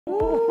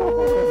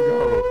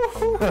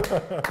Let's go.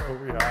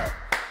 We hot.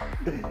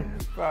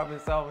 Problem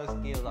solving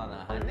skills on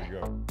 100. There you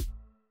go.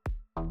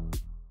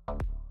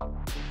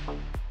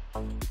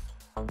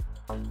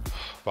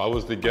 If I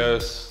was to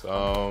guess,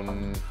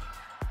 I'm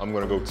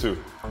gonna go 2.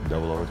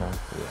 Double overtime?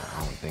 Yeah, I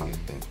don't think it's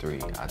been 3.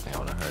 I think I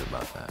would have heard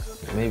about that.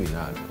 Maybe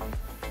not.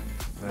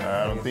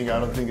 I don't think it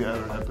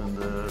ever happened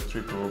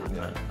triple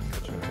overtime.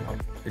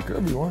 It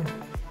could be 1.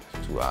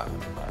 It's 2 out.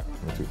 Alright,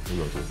 2. We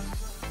go 2.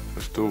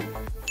 It's 2.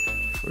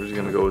 We're just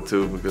gonna go with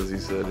 2 because he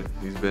said it.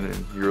 He's been in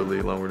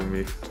EuroLeague longer than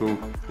me. 2.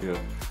 Yeah.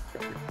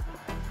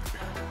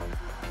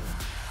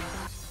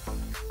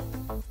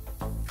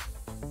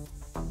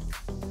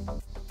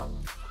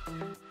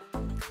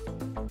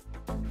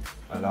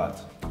 A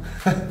lot.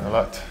 A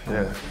lot,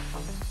 yeah.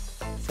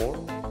 4?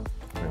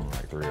 Maybe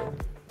like 3 of them.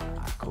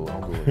 Cool,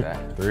 I'm good with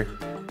that. 3?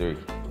 3.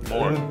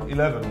 More.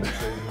 11, let's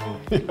say.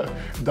 Yeah.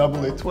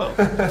 Double it 12.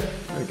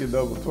 Make it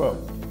double 12.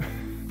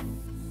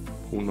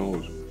 Who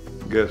knows?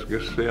 Guess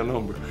say a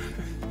number.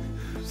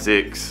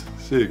 6.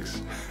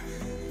 6.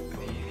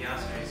 The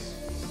answer is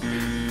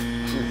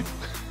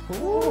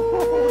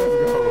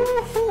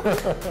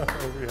Let's go.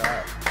 We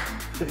hot.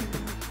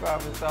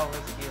 Problem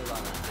solving skills on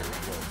 100.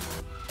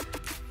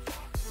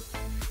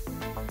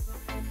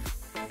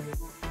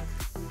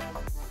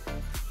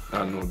 I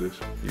know this.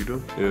 You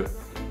do? Yeah.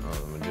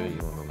 Madrid,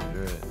 you wanna go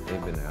Madrid?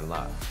 They've been there a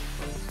lot.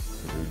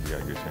 You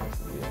got a good chance.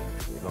 Yeah,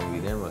 it's gonna be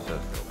them or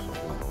Cesco, so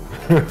we're gonna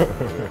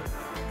get it.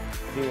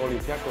 I think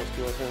Olympiacos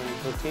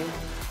 2013.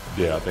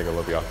 Yeah, I think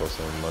Olympiacos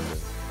in London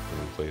when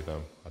we played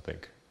them. I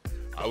think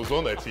I was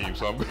on that team,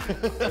 so I'm good.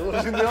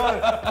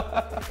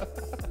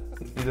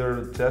 Either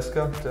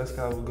Ceska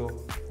I will go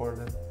for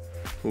them.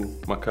 Who?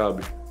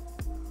 Maccabi.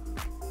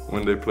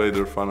 When they played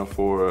their Final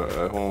Four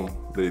at home,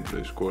 they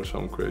scored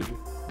something crazy.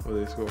 What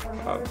did they score?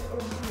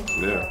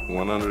 Yeah,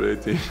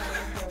 118.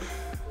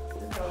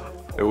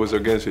 It was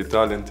against the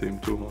Italian team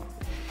too, huh?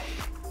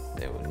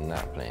 They were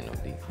not playing no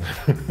defense.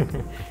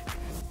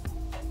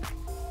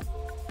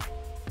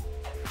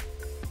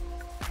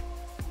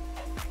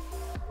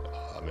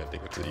 I mean, I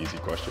think it's an easy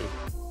question.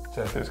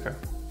 Ceska.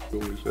 Go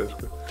with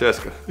Ceska.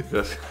 Ceska,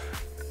 yes.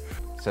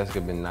 Cesca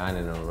been 9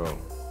 in a row.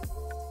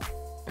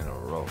 In a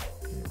row.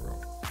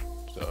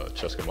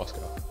 Cheska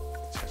Moscow.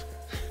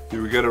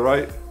 Did we get it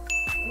right?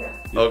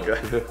 Yeah. Okay.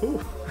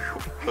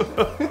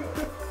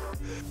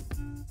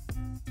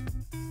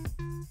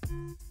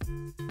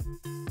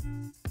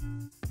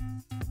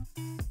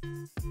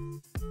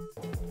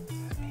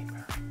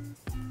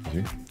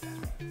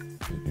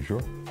 You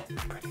sure?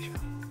 Pretty sure.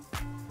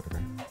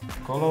 Okay.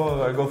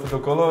 Colo, I go for the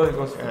Colo, I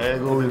go for I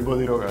go with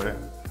Bodiroga, yeah.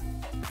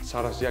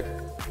 Saras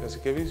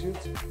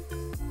Jasikevičius.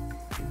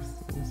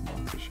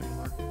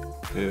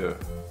 Yeah,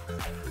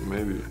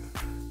 maybe.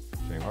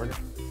 Shane Harden.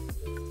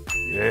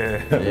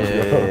 Yeah,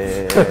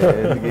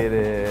 let's get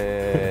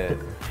it.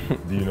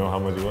 Do you know how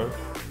much it was?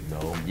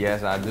 No.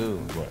 Yes, I do.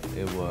 What?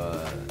 It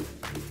was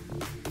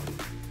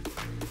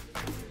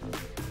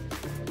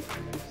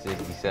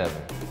 67.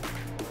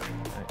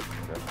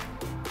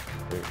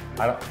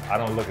 I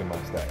don't look at my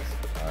stats.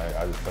 Alright,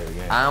 I just play the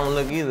game. I don't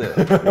look either,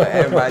 but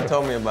everybody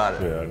told me about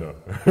it. Yeah, I know.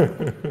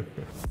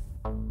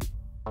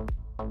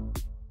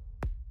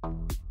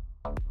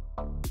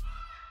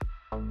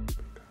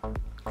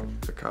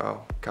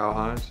 Kyle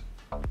Hines.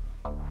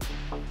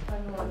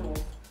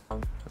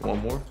 One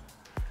more?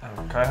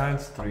 Kai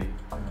Hines 3.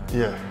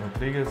 Yeah.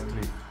 Rodriguez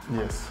 3.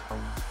 Yes.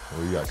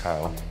 Well, you got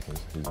Kyle.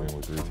 He's been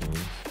with 3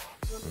 teams.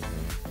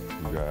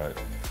 You got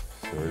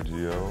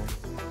Sergio.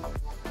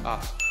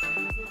 Yeah.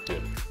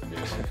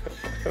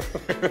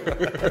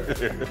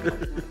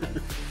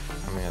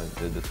 I mean,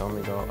 did the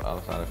Tommy go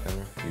outside of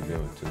center? He's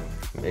been with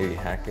 2. Maybe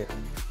Hackett.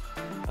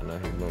 I know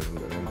he's moving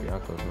to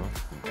Olympiacos, no?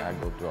 You gotta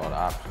go through all the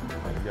options.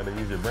 Man, you gotta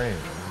use your brain.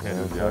 You can't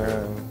just be out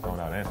here throwing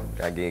out answers.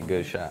 Gotta get a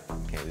good shot.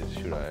 Can't just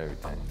shoot out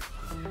everything.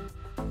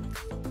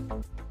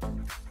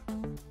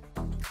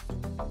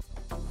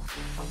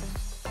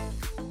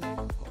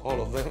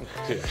 All of them.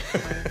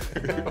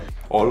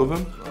 All of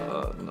them?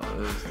 No,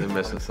 they're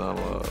missing some.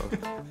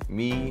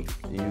 Me,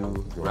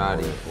 you,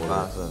 Roddy,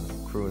 Vasa,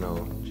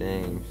 Bruno,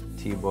 James,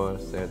 Tibor,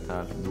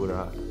 Sertac,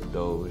 Burak,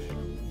 Doge,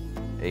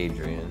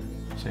 Adrian.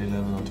 Say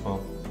 11 or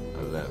 12.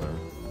 11.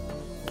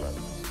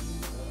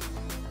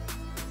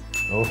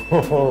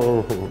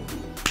 Oh,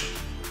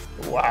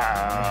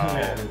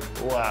 Wow.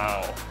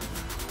 Wow.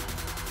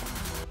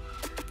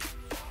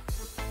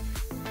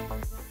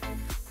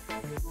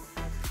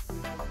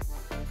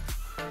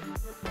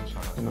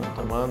 No,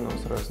 Taman,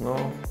 Ostras,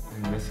 no.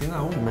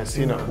 Messina 1.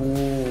 Messina,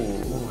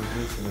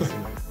 Messina.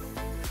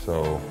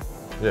 So,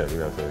 yeah, we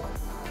gotta say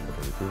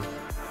 32.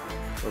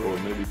 Or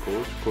maybe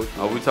coach.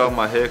 Are we talking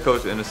about head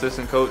coach and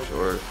assistant coach,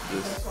 or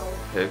just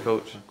head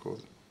coach?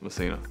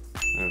 Messina.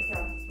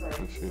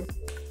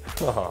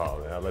 Oh,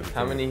 man, I let you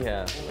How many he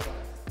have?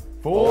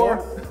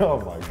 4? Oh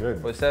my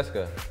goodness. With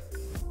Cesca?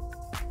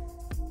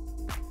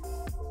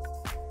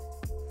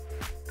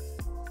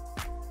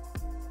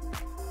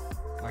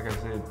 Like I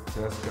said,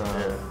 Ceska,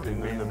 Yeah, they've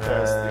in been the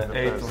past, in the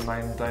 8 past. or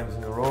 9 times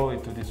in a row.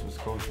 Itudis was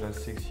coach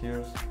last 6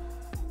 years.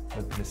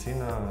 But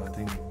Messina, I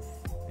think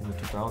in the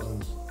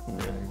 2000s.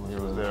 Yeah, he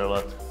was there a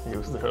lot. He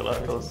was there a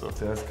lot also.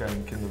 Ceska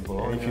and Kinder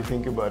Bologna. And if you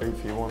think about it,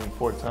 if he won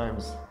 4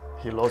 times,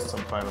 he lost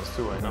some finals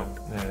too, I know.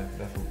 Yeah,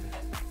 definitely.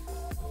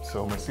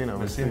 So Messina,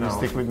 Messina we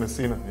stick with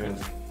Messina. Yes,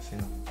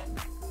 Messina.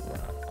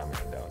 I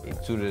mean,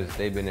 Itudis,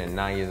 they've been there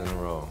 9 years in a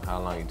row. How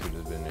long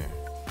Itudis been there?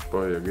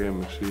 Probably again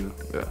Messina.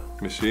 Yeah.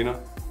 Messina?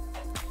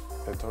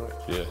 Ettore,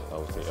 Yeah, I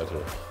was thinking that's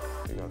right.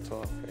 you got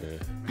tough. Yeah.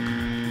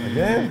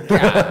 Again?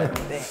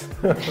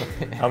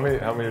 How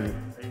many?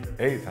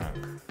 8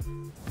 times.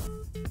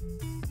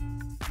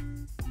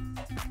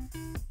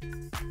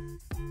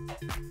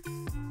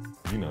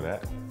 You know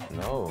that.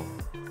 No.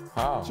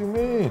 How? What you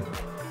mean?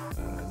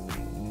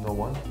 No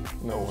one.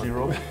 No one.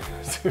 0.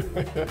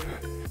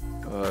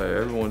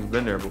 Everyone's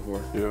been there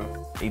before. Yeah.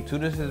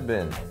 Itudis has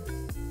been.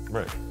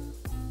 Right.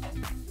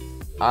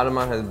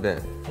 Adaman has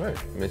been. Right.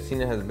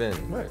 Messina has been.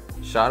 Right.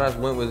 Shadas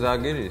went with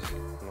Zalgiris.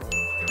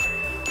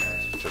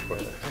 Trick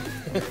question.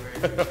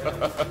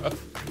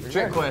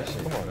 Trick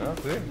question. Come on now.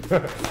 See?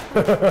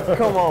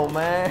 Come on,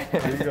 man.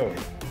 Here you go.